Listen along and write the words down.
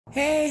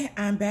Hey,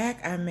 I'm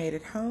back. I made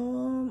it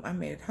home.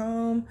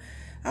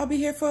 I'll be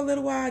here for a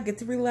little while. I get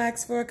to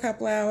relax for a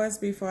couple hours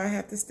before I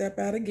have to step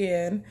out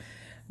again,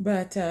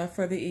 but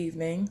for the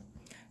evening.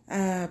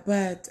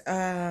 But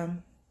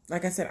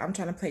like I said, I'm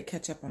trying to play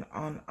catch up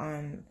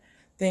on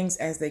things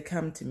as they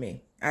come to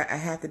me. I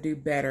have to do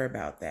better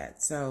about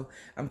that, so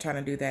I'm trying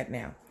to do that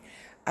now.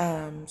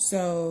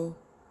 So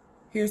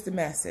here's the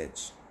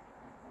message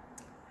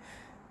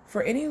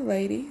for any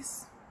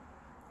ladies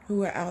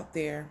who are out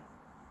there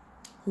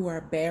who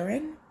are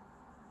barren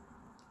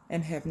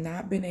and have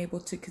not been able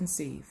to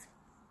conceive.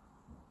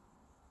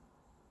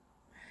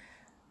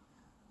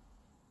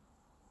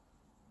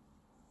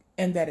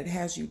 And that it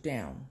has you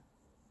down,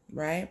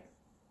 right?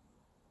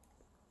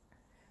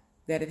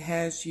 That it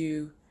has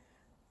you,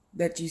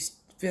 that you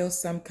feel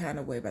some kind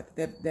of way about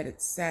that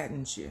it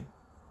saddens you,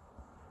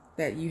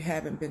 that you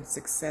haven't been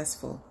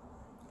successful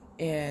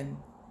in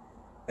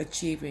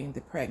achieving the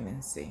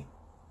pregnancy.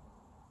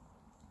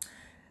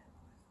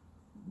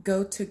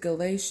 Go to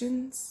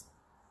Galatians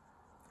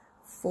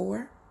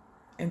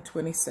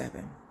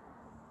 4:27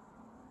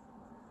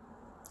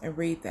 and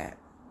read that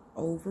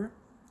over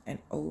and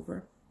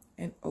over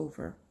and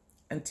over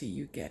until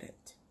you get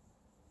it.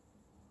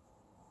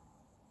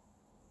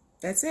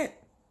 That's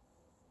it.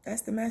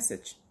 That's the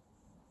message.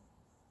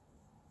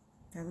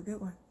 Have a good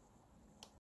one.